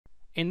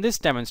In this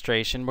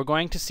demonstration, we're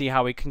going to see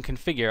how we can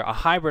configure a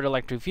hybrid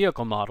electric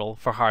vehicle model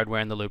for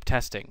hardware-in-the-loop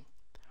testing.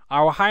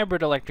 Our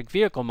hybrid electric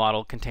vehicle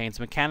model contains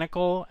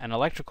mechanical and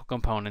electrical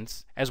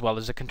components as well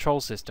as a control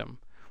system.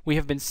 We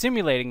have been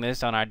simulating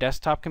this on our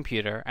desktop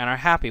computer and are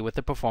happy with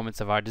the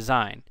performance of our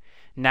design.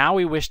 Now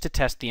we wish to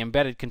test the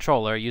embedded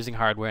controller using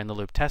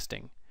hardware-in-the-loop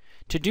testing.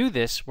 To do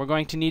this, we're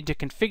going to need to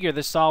configure the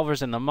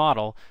solvers in the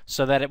model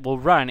so that it will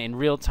run in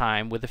real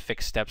time with a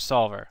fixed step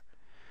solver.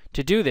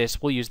 To do this,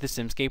 we'll use the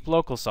Simscape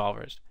local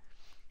solvers.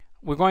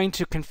 We're going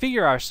to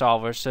configure our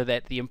solver so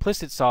that the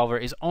implicit solver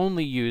is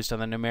only used on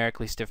the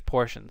numerically stiff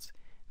portions.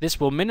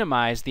 This will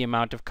minimize the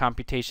amount of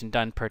computation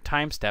done per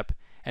time step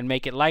and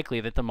make it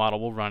likely that the model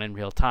will run in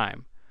real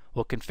time.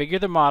 We'll configure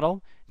the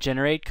model,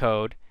 generate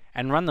code,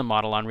 and run the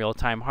model on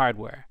real-time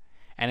hardware.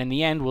 And in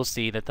the end, we'll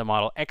see that the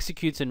model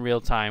executes in real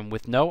time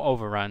with no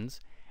overruns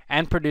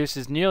and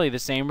produces nearly the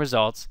same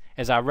results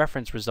as our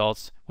reference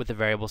results with the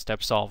variable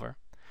step solver.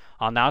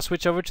 I'll now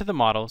switch over to the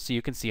model so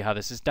you can see how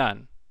this is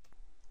done.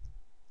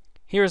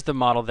 Here is the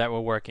model that we're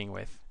working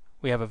with.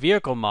 We have a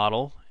vehicle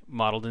model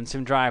modeled in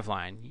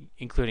SimDriveline,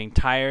 including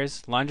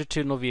tires,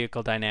 longitudinal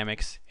vehicle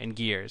dynamics, and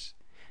gears.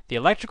 The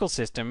electrical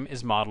system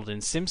is modeled in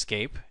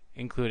Simscape,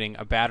 including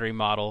a battery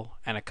model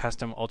and a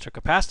custom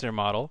ultracapacitor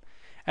model,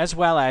 as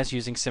well as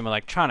using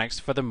SimElectronics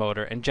for the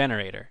motor and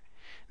generator.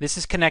 This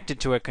is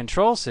connected to a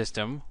control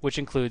system, which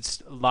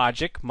includes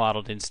logic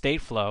modeled in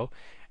Stateflow,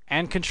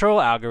 and control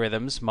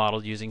algorithms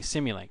modeled using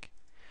Simulink.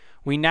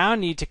 We now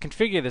need to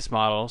configure this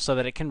model so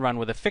that it can run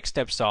with a fixed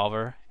step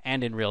solver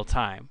and in real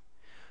time.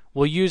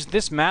 We'll use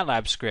this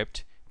MATLAB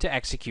script to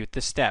execute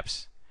the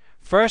steps.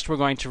 First, we're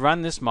going to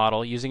run this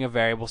model using a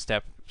variable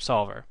step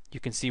solver. You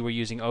can see we're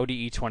using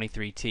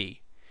ODE23T.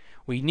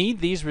 We need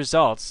these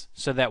results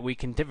so that we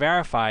can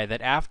verify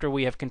that after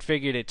we have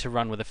configured it to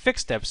run with a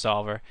fixed step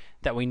solver,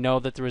 that we know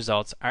that the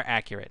results are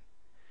accurate.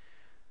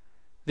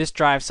 This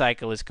drive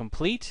cycle is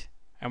complete,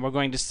 and we're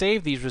going to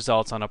save these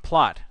results on a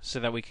plot so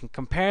that we can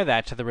compare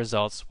that to the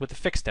results with the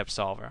fixed step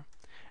solver.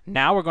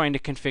 Now we're going to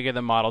configure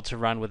the model to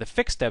run with a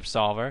fixed step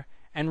solver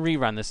and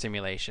rerun the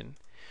simulation.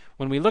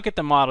 When we look at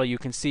the model, you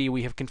can see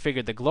we have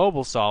configured the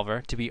global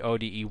solver to be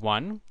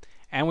ODE1,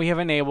 and we have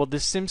enabled the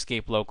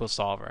Simscape local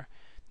solver,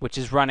 which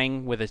is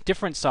running with a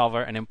different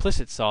solver, an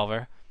implicit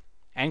solver,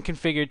 and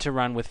configured to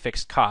run with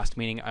fixed cost,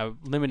 meaning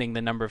limiting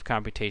the number of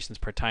computations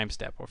per time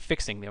step, or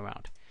fixing the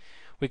amount.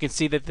 We can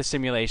see that the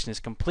simulation is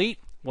complete.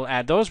 We'll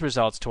add those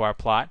results to our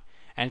plot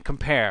and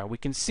compare. We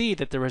can see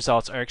that the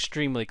results are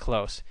extremely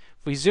close.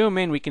 If we zoom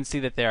in, we can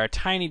see that there are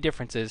tiny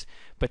differences,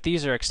 but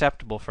these are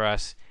acceptable for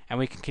us, and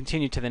we can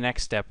continue to the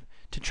next step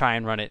to try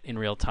and run it in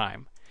real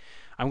time.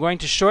 I'm going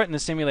to shorten the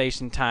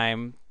simulation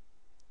time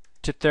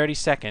to 30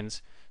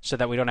 seconds so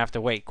that we don't have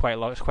to wait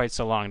quite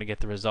so long to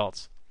get the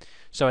results.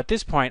 So at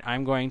this point,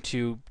 I'm going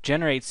to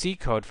generate C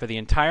code for the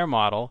entire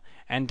model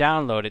and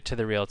download it to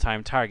the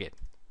real-time target.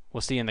 We'll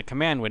see in the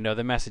command window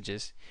the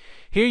messages.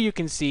 Here you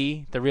can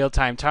see the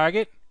real-time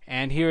target,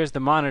 and here is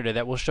the monitor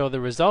that will show the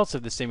results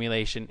of the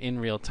simulation in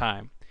real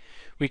time.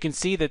 We can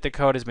see that the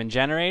code has been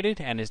generated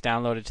and is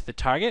downloaded to the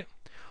target.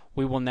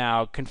 We will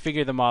now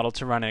configure the model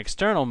to run in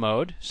external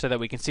mode so that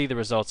we can see the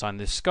results on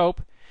this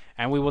scope,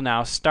 and we will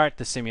now start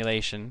the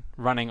simulation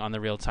running on the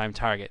real-time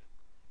target.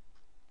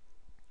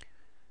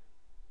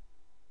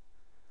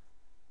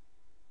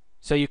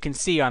 So you can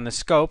see on the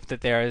scope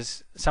that there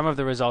is some of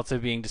the results are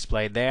being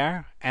displayed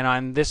there, and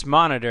on this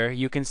monitor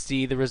you can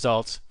see the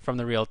results from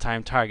the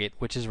real-time target,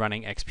 which is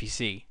running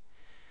XPC.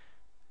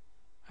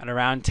 At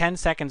around 10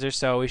 seconds or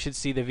so, we should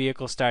see the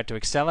vehicle start to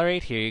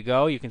accelerate. Here you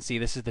go. You can see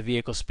this is the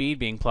vehicle speed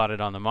being plotted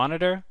on the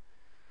monitor.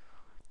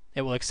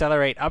 It will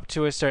accelerate up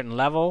to a certain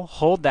level,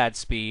 hold that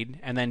speed,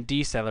 and then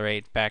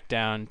decelerate back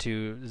down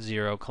to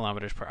 0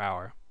 kilometers per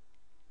hour.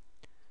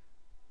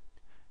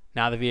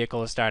 Now the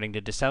vehicle is starting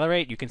to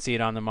decelerate. You can see it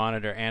on the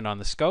monitor and on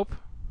the scope.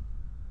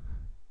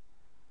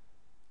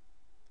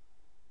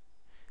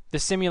 The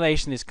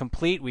simulation is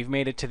complete. We've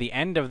made it to the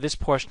end of this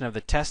portion of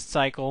the test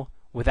cycle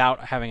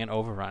without having an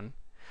overrun.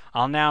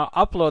 I'll now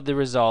upload the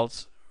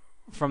results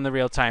from the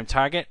real-time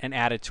target and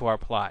add it to our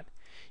plot.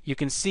 You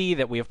can see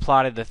that we have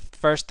plotted the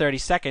first 30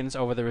 seconds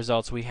over the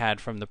results we had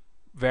from the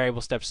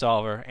variable step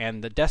solver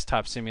and the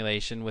desktop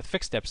simulation with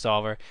fixed step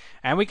solver,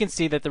 and we can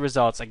see that the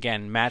results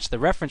again match the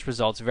reference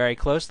results very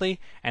closely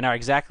and are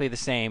exactly the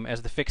same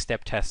as the fixed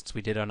step tests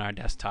we did on our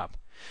desktop.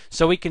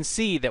 So we can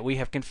see that we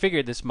have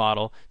configured this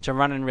model to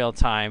run in real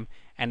time,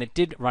 and it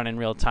did run in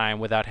real time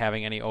without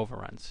having any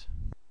overruns.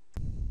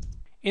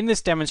 In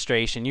this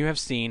demonstration, you have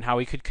seen how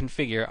we could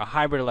configure a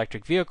hybrid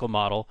electric vehicle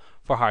model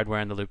for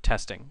hardware-in-the-loop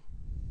testing.